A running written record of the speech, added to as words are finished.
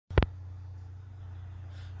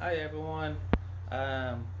Hi everyone.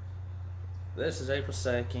 Um, this is April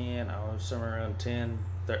 2nd. I was somewhere around 10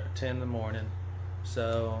 in the morning.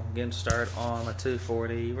 So I'm getting started on my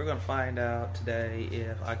 240. We're going to find out today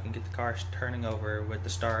if I can get the car turning over with the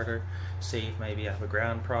starter. See if maybe I have a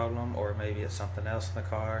ground problem or maybe it's something else in the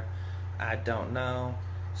car. I don't know.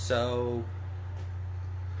 So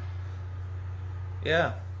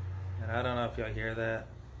yeah. And I don't know if y'all hear that.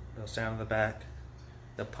 The sound in the back.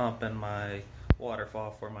 The pump in my waterfall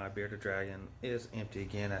for my bearded dragon is empty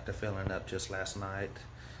again after filling up just last night.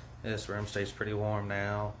 This room stays pretty warm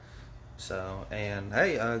now. So, and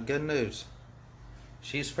hey, good news.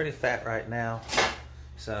 She's pretty fat right now.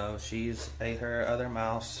 So she's ate her other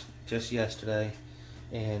mouse just yesterday,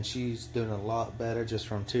 and she's doing a lot better just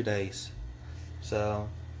from 2 days. So,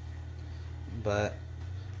 but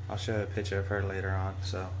I'll show you a picture of her later on.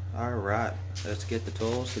 So, all right, let's get the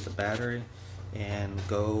tools, get the battery, and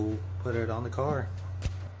go put it on the car.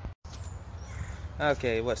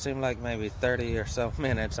 Okay, what seemed like maybe 30 or so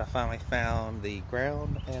minutes, I finally found the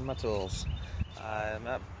ground and my tools.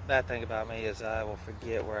 Bad thing about me is I will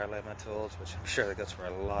forget where I left my tools, which I'm sure that goes for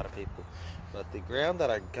a lot of people. But the ground that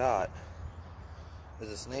I got is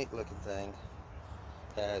this neat looking thing.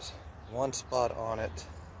 It has one spot on it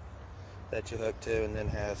that you hook to, and then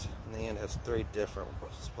in the end has 3 different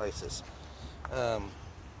places.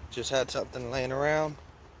 Just had something laying around,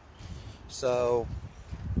 so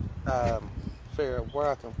figure out where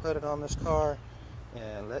I can put it on this car,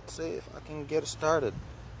 and let's see if I can get it started.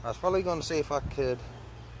 I was probably going to see if I could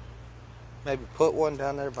maybe put one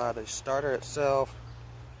down there by the starter itself.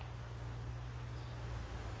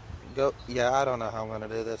 Yeah, I don't know how I'm going to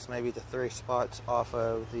do this. Maybe the 3 spots off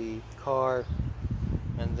of the car,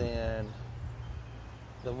 and then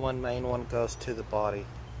the one main one goes to the body.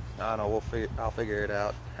 I don't know, I'll figure it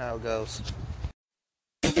out how it goes.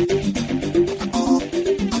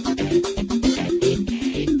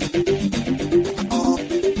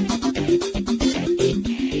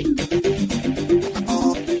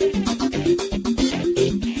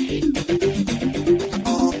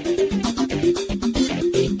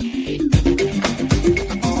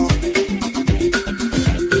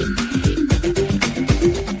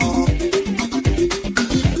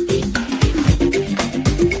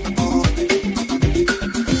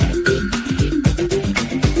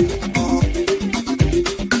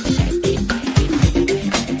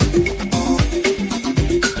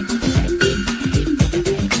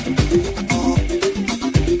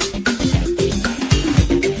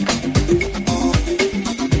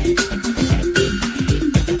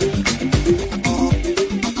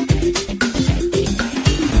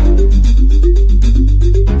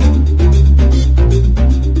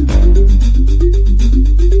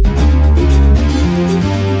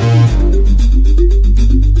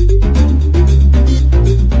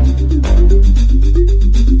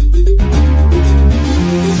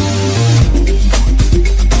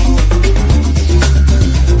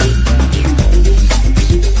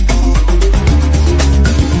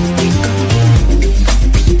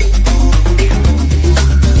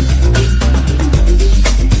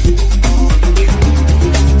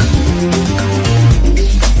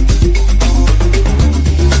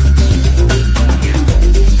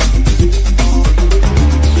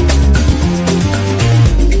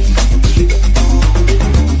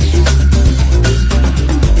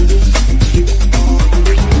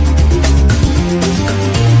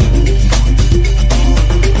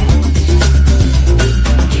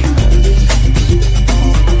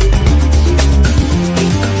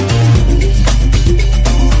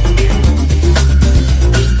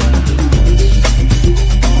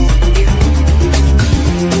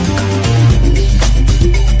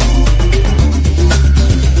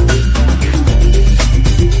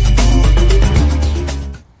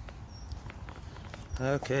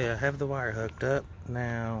 Okay, I have the wire hooked up.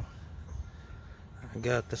 Now, I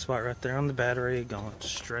got the spot right there on the battery going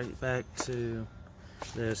straight back to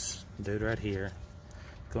this dude right here,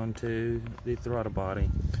 going to the throttle body.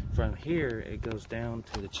 From here, it goes down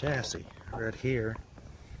to the chassis right here,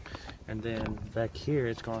 and then back here,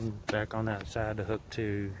 it's going back on that side to hook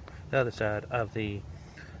to the other side of the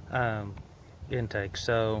intake.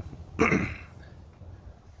 So,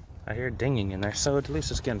 I hear dinging in there, so at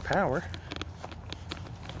least it's getting power.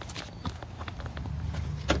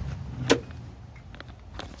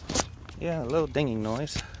 Yeah, a little dinging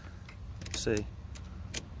noise. Let's see.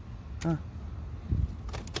 Huh.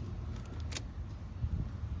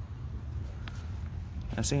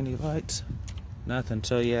 I see any lights? Nothing.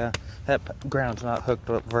 So yeah, that ground's not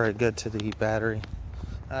hooked up very good to the battery.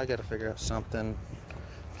 I gotta figure out something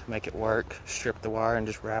to make it work. Strip the wire and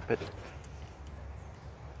just wrap it.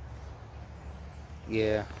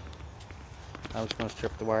 yeah, I'm just gonna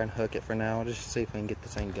strip the wire and hook it for now, just to see if we can get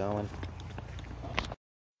this thing going.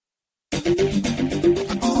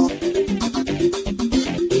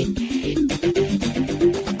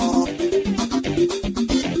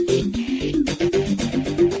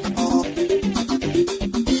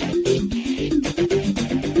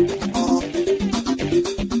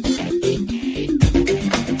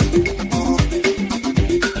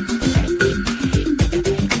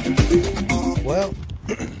 Well,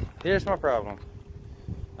 here's my problem.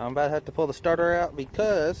 I'm about to have to pull the starter out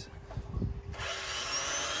because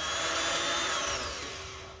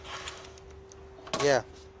yeah,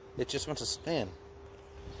 it just wants to spin.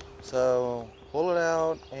 So pull it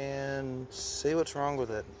out and see what's wrong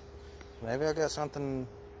with it. Maybe I got something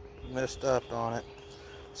messed up on it.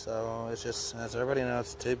 So it's just, as everybody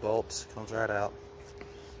knows, 2 bolts, comes right out.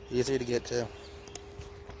 Easy to get to.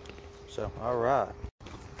 So, alright.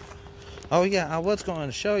 Oh yeah, I was going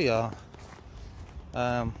to show y'all,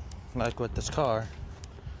 like with this car.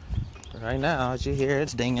 But right now, as you hear,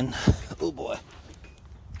 it's dinging. Oh boy.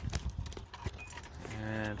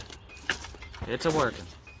 And it's a working.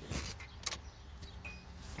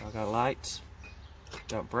 I got lights,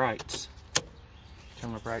 got brights.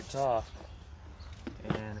 Turn my brights off.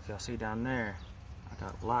 And if y'all see down there, I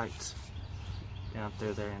got lights down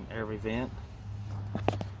through there in every vent.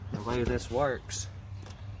 The way this works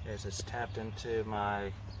is it's tapped into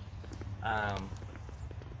my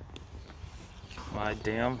my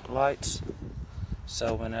dim lights.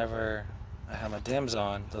 So whenever I have my dims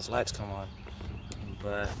on, those lights come on.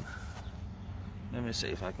 But let me see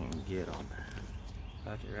if I can get on there.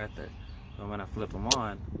 Like it right there. But when I flip them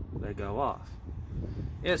on, they go off.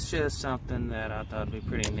 It's just something that I thought would be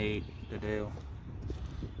pretty neat to do.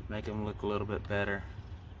 Make them look a little bit better.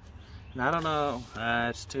 And I don't know,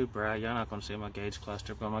 it's too bright. You're not going to see my gauge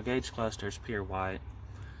cluster, but my gauge cluster is pure white.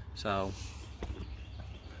 So,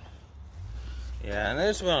 yeah, and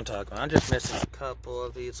this is what I'm talking about. I'm just missing a couple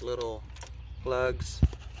of these little plugs.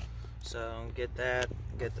 So get that,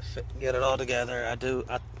 get it all together.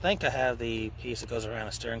 I think I have the piece that goes around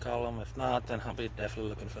a steering column. If not, then I'll be definitely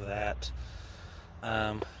looking for that.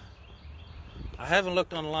 I haven't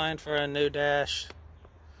looked online for a new dash.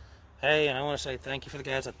 Hey, and I want to say thank you for the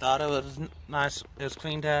guys. I thought it was nice, it was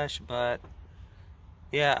clean dash, but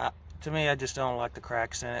yeah, to me, I just don't like the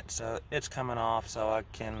cracks in it. So it's coming off, so I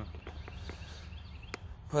can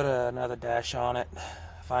put another dash on it.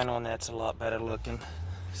 Find one that's a lot better looking.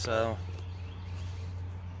 So,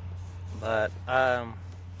 but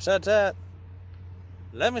besides that,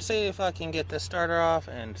 let me see if I can get this starter off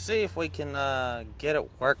and see if we can get it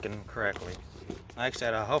working correctly. Like I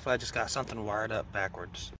said, hopefully I just got something wired up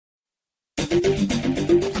backwards.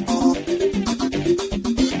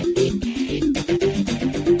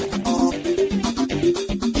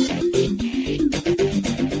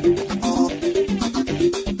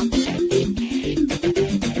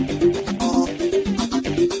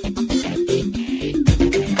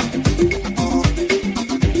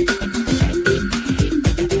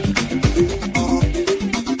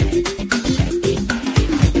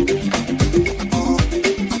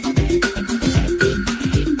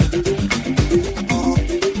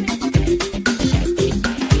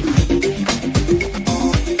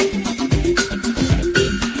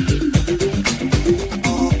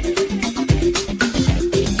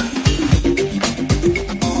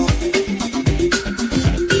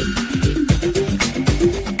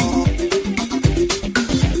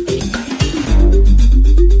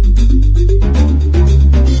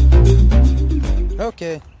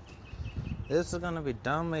 Okay, this is gonna be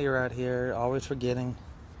dumb me right here, always forgetting.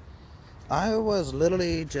 I was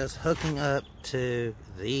literally just hooking up to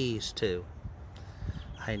these two.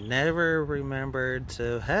 I never remembered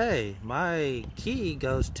to, hey, my key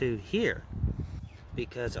goes to here.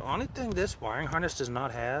 Because the only thing this wiring harness does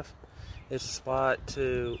not have is a spot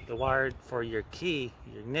to the wire for your key,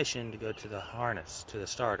 your ignition, to go to the harness, to the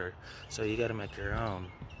starter. So you gotta make your own.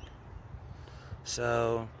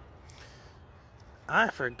 So I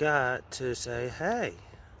forgot to say, hey,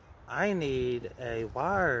 I need a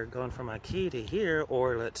wire going from my key to here,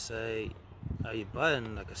 or let's say a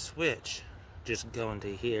button, like a switch, just going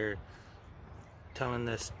to here, telling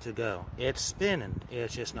this to go. It's spinning,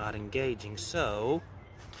 it's just not engaging. So,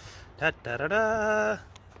 da-da-da-da.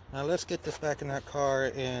 Now let's get this back in that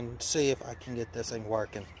car and see if I can get this thing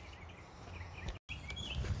working.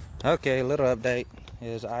 Okay, little update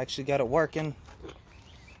is I actually got it working.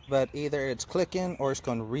 But either it's clicking or it's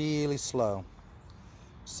going really slow.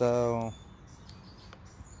 So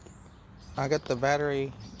I got the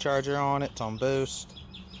battery charger on, it's on boost.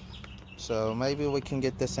 So maybe we can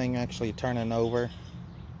get this thing actually turning over.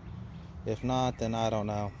 If not, then I don't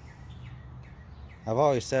know. I've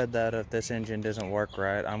always said that if this engine doesn't work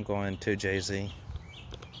right, I'm going to JZ.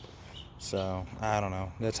 So I don't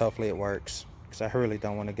know. Let's hopefully it works, because I really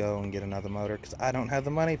don't want to go and get another motor because I don't have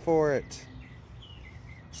the money for it.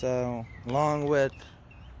 So along with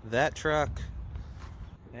that truck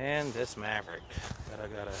and this Maverick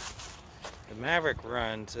that the Maverick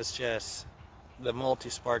runs, it's just the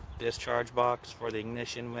multi-spark discharge box for the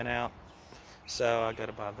ignition went out, so I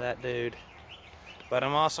gotta buy that dude. But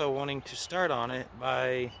I'm also wanting to start on it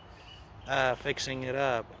by fixing it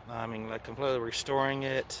up. I mean, like completely restoring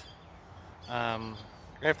it.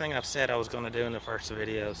 Everything I've said I was going to do in the first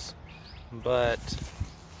videos, but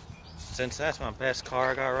since that's my best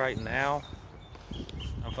car I got right now,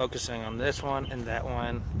 I'm focusing on this one and that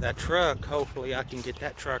one. That truck, hopefully I can get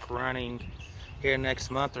that truck running here next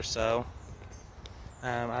month or so.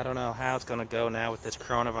 I don't know how it's going to go now with this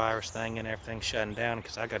coronavirus thing and everything shutting down,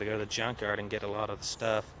 because I got to go to the junkyard and get a lot of the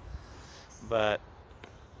stuff. But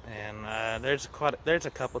there's a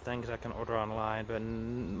couple things I can order online, but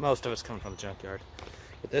most of it's coming from the junkyard.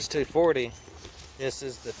 But this 240, this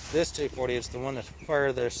 240 is the one that's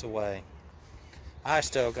furthest away. I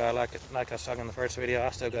still got, like I was talking in the first video, I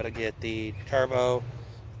still got to get the turbo,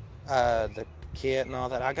 the kit and all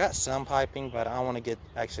that. I got some piping, but I want to get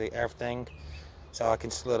actually everything so I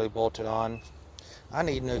can slowly bolt it on. I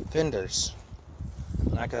need new fenders.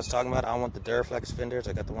 Like I was talking about, I want the Duraflex fenders.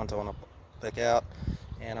 I got the ones I want to pick out,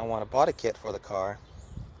 and I want a body kit for the car.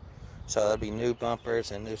 So there'll be new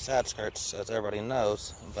bumpers and new side skirts, as everybody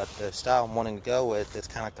knows. But the style I'm wanting to go with is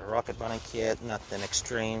kind of like the Rocket Bunny kit, nothing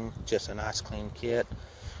extreme, just a nice clean kit.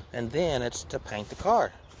 And then it's to paint the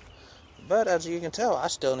car. But as you can tell, I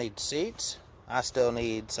still need seats. I still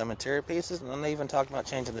need some interior pieces, and I'm even talking about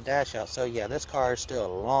changing the dash out. So yeah, this car is still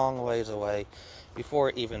a long ways away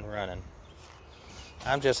before even running.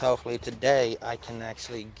 I'm just hopefully today I can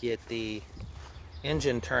actually get the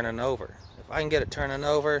engine turning over. If I can get it turning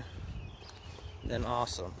over, then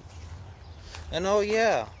awesome. And oh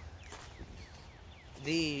yeah,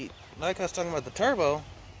 like I was talking about the turbo,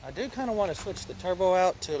 I do kind of want to switch the turbo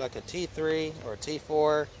out to like a T3 or a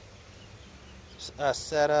T4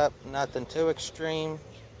 setup, nothing too extreme.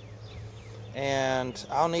 And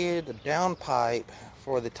I'll need a down pipe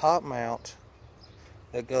for the top mount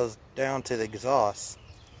that goes down to the exhaust.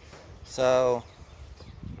 So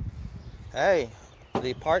hey,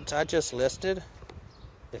 the parts I just listed,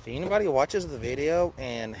 if anybody watches the video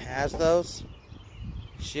and has those,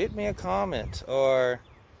 shoot me a comment or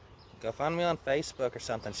go find me on Facebook or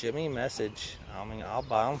something. Shoot me a message. I mean, I'll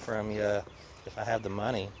buy them from you if I have the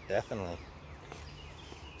money, definitely.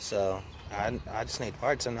 So I just need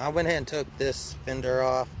parts, and I went ahead and took this fender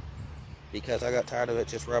off because I got tired of it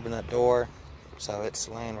just rubbing that door. So it's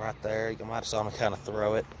laying right there. You might have saw me kind of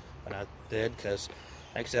throw it, but I did because,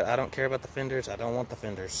 like I said, I don't care about the fenders. I don't want the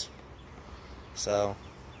fenders. So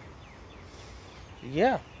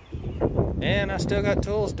yeah, and I still got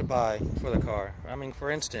tools to buy for the car. I mean, for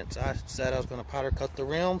instance, I said I was going to powder coat the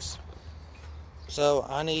rims, so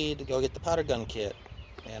I need to go get the powder gun kit,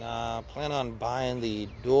 and I plan on buying the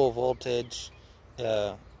dual voltage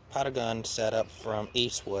powder gun setup from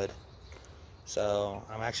Eastwood. So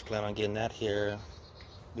I'm actually planning on getting that here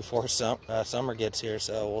before summer gets here,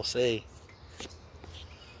 so we'll see.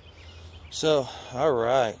 So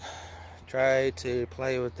alright, try to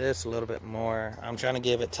play with this a little bit more. I'm trying to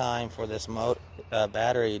give it time for this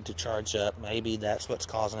battery to charge up. Maybe that's what's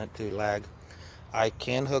causing it to lag. I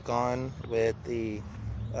can hook on with the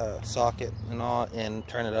socket and all and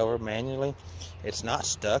turn it over manually. It's not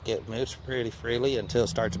stuck. It moves pretty freely until it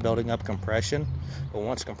starts building up compression. But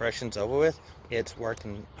once compression's over with, it's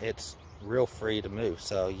working. It's real free to move.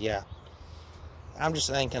 So yeah, I'm just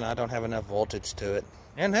thinking I don't have enough voltage to it.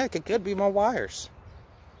 And heck, it could be my wires.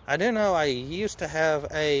 I do know I used to have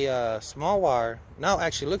a small wire. Now,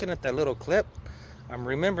 actually, looking at that little clip, I'm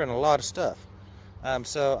remembering a lot of stuff.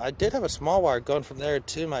 So I did have a small wire going from there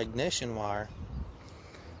to my ignition wire.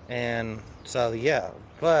 And so, yeah.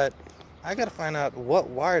 But I got to find out what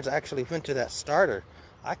wires actually went to that starter.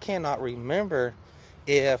 I cannot remember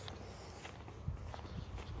if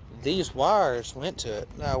these wires went to it.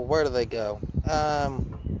 Now, where do they go?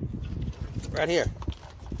 Right here.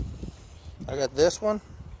 I got this one.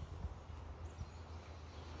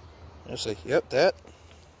 Let's see. Yep, that.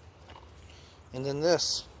 And then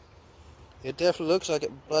this. It definitely looks like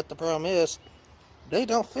it, but the problem is they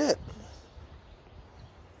don't fit.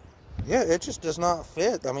 Yeah, it just does not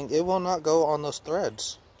fit. I mean, it will not go on those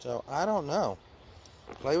threads. So, I don't know.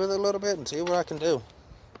 Play with it a little bit and see what I can do.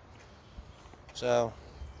 So,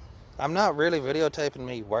 I'm not really videotaping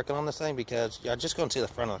me working on this thing because you're just going to see the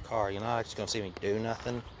front of the car. You're not just going to see me do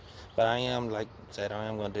nothing. But I am, like I said, I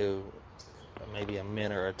am going to do maybe a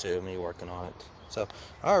minute or two of me working on it. So,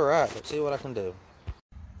 alright, let's see what I can do.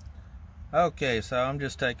 Okay, so I'm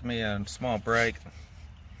just taking me a small break.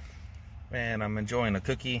 And I'm enjoying a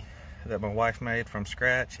cookie that my wife made from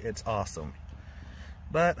scratch. It's awesome.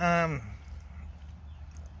 But,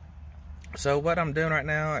 so what I'm doing right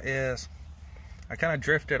now is I kind of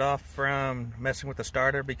drifted off from messing with the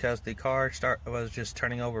starter because the car was just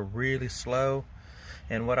turning over really slow.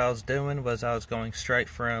 And what I was doing was I was going straight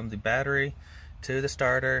from the battery to the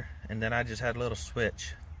starter, and then I just had a little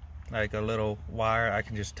switch, like a little wire I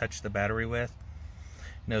can just touch the battery with.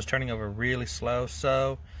 And it was turning over really slow.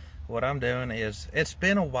 So what I'm doing is, it's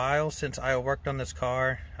been a while since I worked on this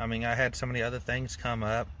car. I mean, I had so many other things come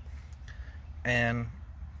up, and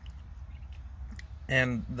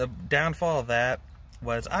the downfall of that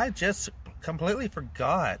was I just completely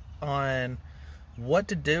forgot on what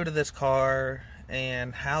to do to this car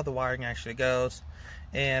and how the wiring actually goes.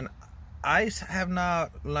 And I have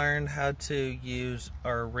not learned how to use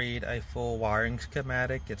or read a full wiring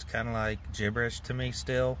schematic. It's kind of like gibberish to me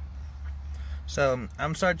still. So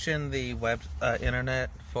I'm searching the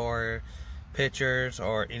internet for pictures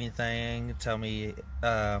or anything. Tell me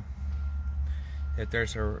if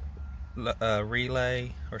there's a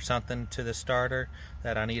relay or something to the starter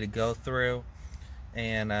that I need to go through.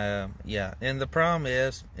 And yeah, and the problem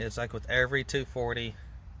is, it's like with every 240,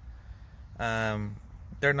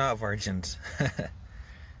 they're not virgins.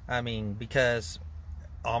 I mean, because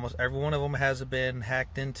almost every one of them has been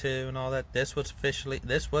hacked into and all that. This was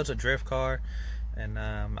a drift car, and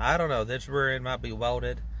I don't know, this rear end might be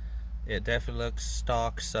welded. It definitely looks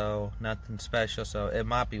stock, so nothing special. So it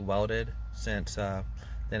might be welded, since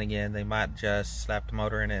then again, they might just slap the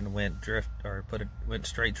motor in it and went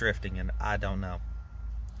straight drifting, and I don't know.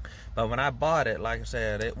 But when I bought it, like I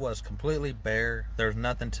said, it was completely bare. There's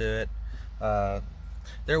nothing to it.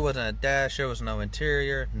 There wasn't a dash. There was no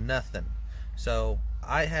interior. Nothing. So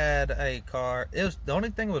I had a car. The only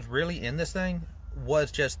thing that was really in this thing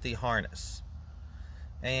was just the harness,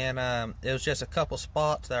 and it was just a couple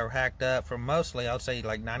spots that were hacked up. From mostly, I would say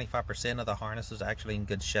like 95% of the harness is actually in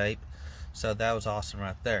good shape. So that was awesome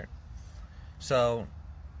right there. So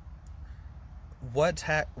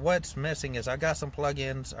what's missing is I got some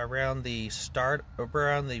plugins around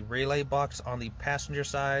the relay box on the passenger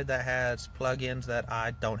side that has plugins that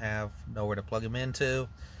I don't have nowhere to plug them into.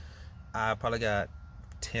 I probably got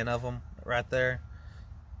 10 of them right there.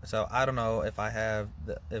 So I don't know if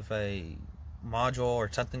if a module or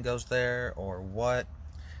something goes there or what.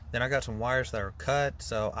 Then I got some wires that are cut,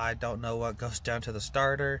 so I don't know what goes down to the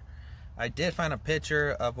starter. I did find a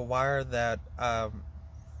picture of a wire that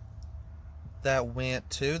went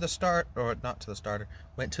to the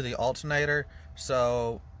went to the alternator.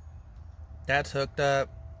 So that's hooked up.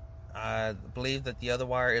 I believe that the other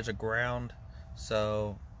wire is a ground,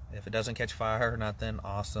 so if it doesn't catch fire or nothing,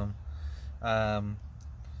 awesome.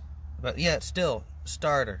 But yeah, still,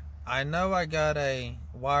 starter. I know I got a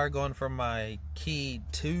wire going from my key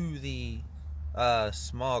to the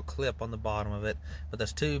small clip on the bottom of it, but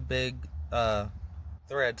there's two big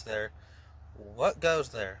threads there. What goes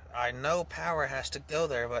there? I know power has to go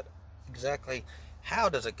there, but exactly how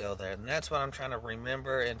does it go there? And that's what I'm trying to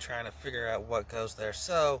remember and trying to figure out what goes there.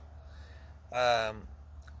 So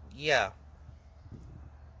yeah,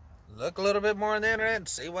 look a little bit more on the internet and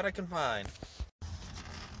see what I can find.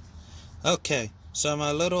 Okay, so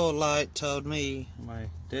my little light told me, my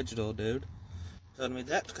digital dude told me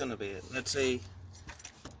that's gonna be it. Let's see.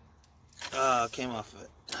 Came off of it.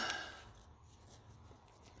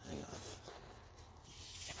 Hang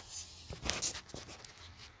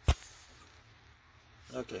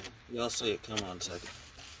on. Okay, y'all see it. Come on a second.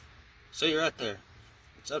 See, right there.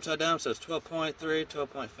 It's upside down, so it's 12.3,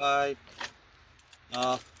 12.5.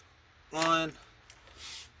 Off. On.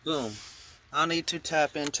 Boom. I need to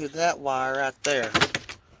tap into that wire right there.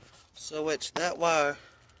 So it's that wire.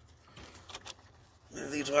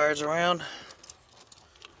 Move these wires around.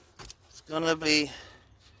 It's gonna be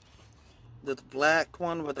the black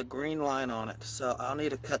one with a green line on it. So I'll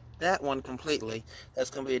need to cut that one completely. That's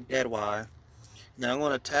gonna be a dead wire. Now I'm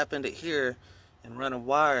gonna tap into here and run a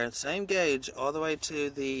wire, same gauge, all the way to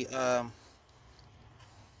the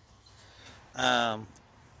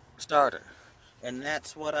starter. And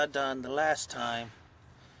that's what I done the last time,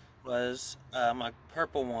 was my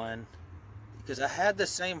purple one, because I had the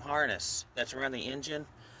same harness that's around the engine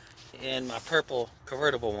in my purple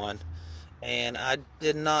convertible one, and I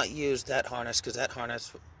did not use that harness because that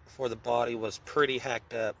harness for the body was pretty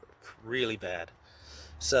hacked up really bad.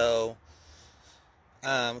 So,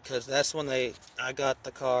 because that's when I got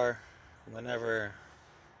the car whenever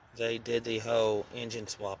they did the whole engine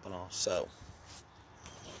swap and all. So,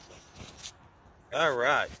 all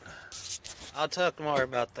right. I'll talk more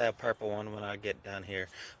about that purple one when I get done here.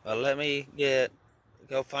 But let me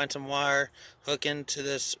go find some wire, hook into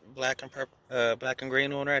this black and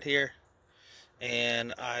green one right here,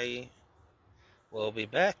 and I will be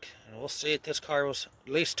back, and we'll see if this car will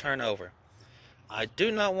at least turn over. I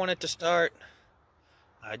do not want it to start.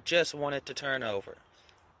 I just want it to turn over,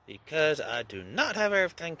 because I do not have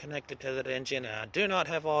everything connected to that engine, and I do not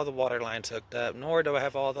have all the water lines hooked up, nor do I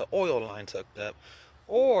have all the oil lines hooked up,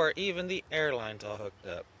 or even the air lines all hooked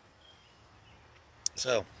up.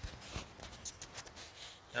 So,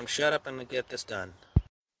 I'm shut up and get this done.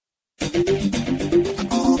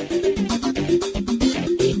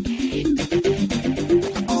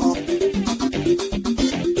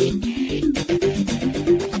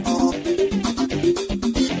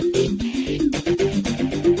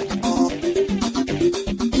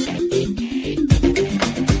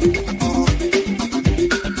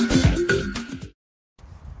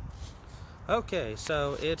 Okay,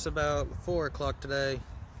 so it's about 4 o'clock today,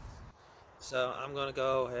 so I'm going to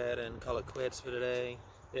go ahead and call it quits for today.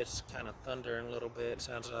 It's kind of thundering a little bit,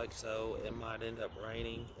 sounds like, so it might end up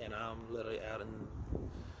raining, and I'm literally out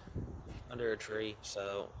under a tree,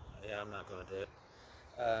 so yeah, I'm not going to do it.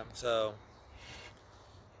 So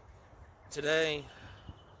today,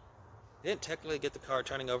 didn't technically get the car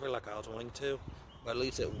turning over like I was wanting to, but at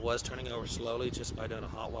least it was turning over slowly just by doing a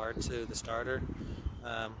hot wire to the starter.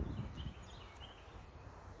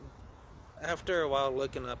 After a while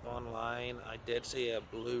looking up online, I did see a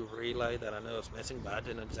blue relay that I know is missing, but I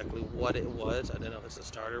didn't know exactly what it was. I didn't know if it's a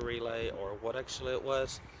starter relay or what actually it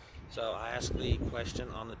was. So I asked the question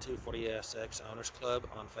on the 240SX Owners Club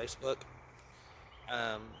on Facebook.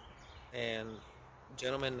 And a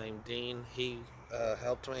gentleman named Dean, he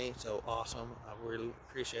helped me, so awesome. I really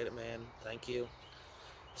appreciate it, man. Thank you.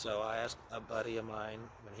 So I asked a buddy of mine,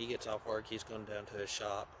 when he gets off work, he's going down to his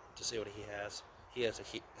shop to see what he has. He has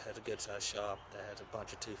a good sized shop that has a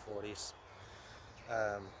bunch of 240s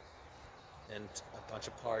and a bunch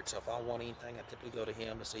of parts. So if I want anything, I typically go to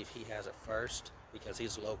him to see if he has it first, because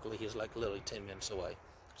he's like literally 10 minutes away.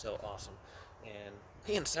 So awesome. And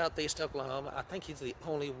he in Southeast Oklahoma, I think he's the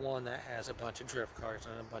only one that has a bunch of drift cars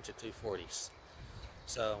and a bunch of 240s.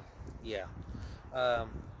 So yeah,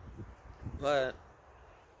 but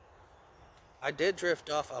I did drift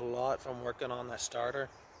off a lot from working on that starter,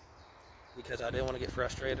 because I didn't want to get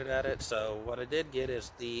frustrated at it. So what I did get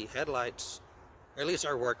is the headlights, or at least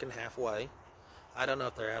are working halfway. I don't know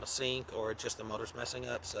if they're out of sync or just the motor's messing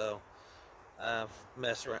up, so I'll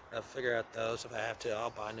figure out those. If I have to,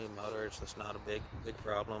 I'll buy new motors. That's not a big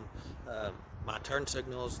problem. My turn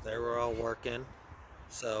signals, they were all working,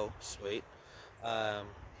 so sweet. I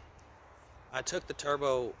took the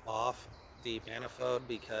turbo off the manifold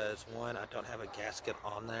because, one, I don't have a gasket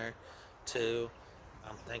on there. Two,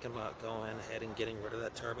 I'm thinking about going ahead and getting rid of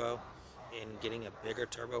that turbo and getting a bigger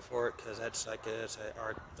turbo for it, because that's like a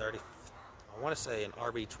R30, I want to say an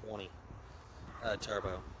RB20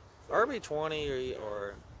 turbo. RB20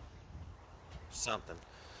 or something.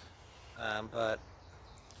 But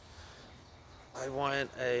I want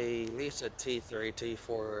at least a T3,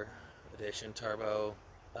 T4 edition turbo.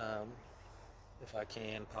 If I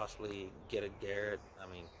can possibly get a Garrett.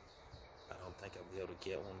 I mean, I don't think I'll be able to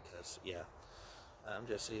get one, because, yeah.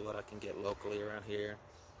 Just see what I can get locally around here.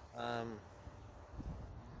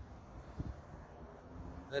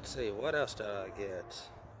 Let's see, what else did I get?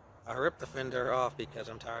 I ripped the fender off because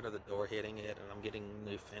I'm tired of the door hitting it, and I'm getting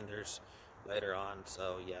new fenders later on,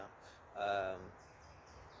 so yeah.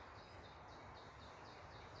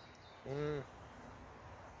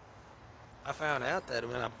 I found out that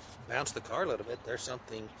when I bounced the car a little bit, there's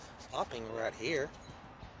something popping right here.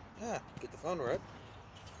 Yeah, get the phone right.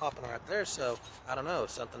 Popping right there, so I don't know if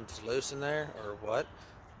something's loose in there or what.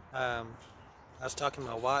 I was talking to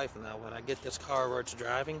my wife, and now when I get this car where it's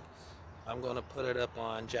driving, I'm going to put it up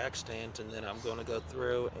on jack stands, and then I'm going to go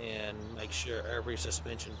through and make sure every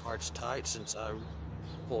suspension part's tight, since I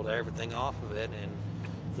pulled everything off of it and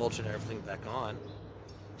bolted everything back on.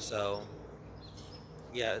 So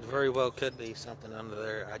yeah, it very well could be something under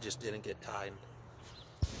there. I just didn't get tightened.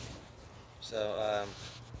 So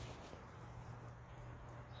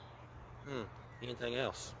anything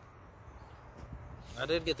else? I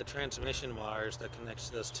did get the transmission wires that connects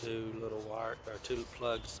those two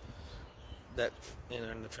plugs that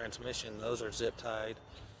enter in the transmission. Those are zip tied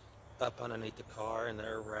up underneath the car, and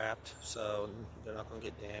they're wrapped, so they're not going to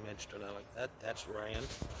get damaged or nothing like that. That's ran.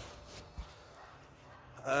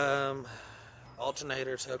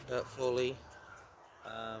 Alternator's hooked up fully.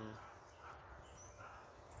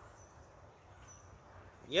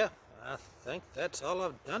 Yeah, I think that's all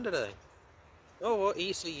I've done today. Oh, well,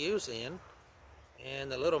 ECU's in, and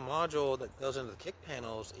the little module that goes into the kick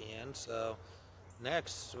panel's in, so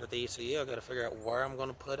next with the ECU, I got to figure out where I'm going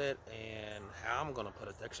to put it and how I'm going to put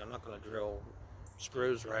it there, because I'm not going to drill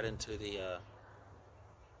screws right into the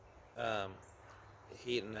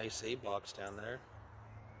heat and AC box down there.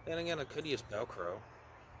 Then again, I could use Velcro.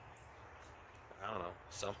 I don't know,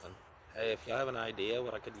 something. Hey, if y'all have an idea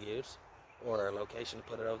what I could use, or a location to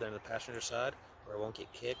put it over there on the passenger side where it won't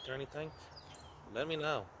get kicked or anything, let me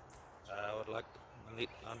know. I would like,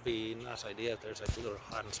 that'd be a nice idea if there's like a little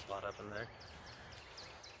hiding spot up in there.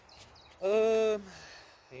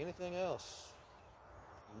 Anything else?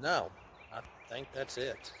 No, I think that's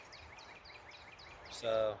it.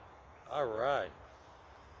 So, alright.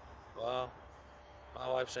 Well, my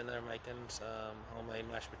wife's in there making some homemade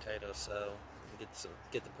mashed potatoes, so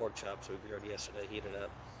get the pork chops we grilled yesterday heated up.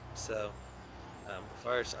 So,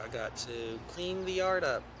 first I got to clean the yard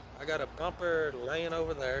up. I got a bumper laying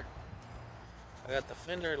over there. I got the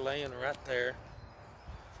fender laying right there.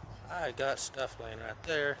 I got stuff laying right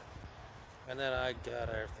there. And then I got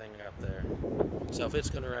everything up there. So if it's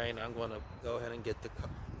going to rain, I'm going to go ahead and get the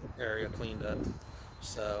area cleaned up.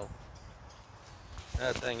 So,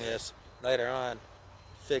 another thing is, later on,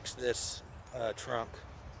 fix this trunk.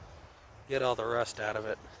 Get all the rust out of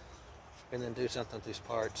it. And then do something with these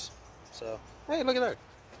parts. So, hey, look at that.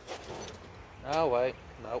 Oh, wait.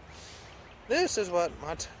 Nope. This is what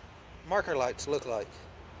my marker lights look like.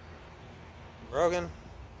 Broken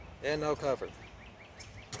and no cover.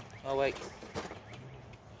 Oh, wait.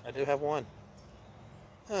 I do have one.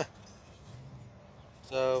 Huh.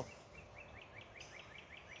 So,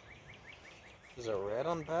 is there red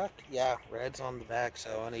on the back? Yeah, red's on the back,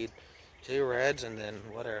 so I need 2 reds, and then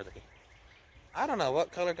what are they? I don't know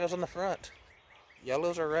what color goes on the front.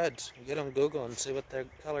 Yellows or reds. Get on Google and see what their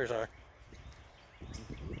colors are.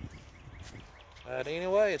 But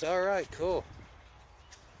anyways, alright, cool.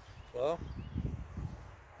 Well,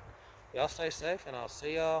 y'all stay safe, and I'll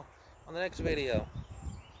see y'all on the next video.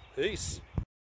 Peace.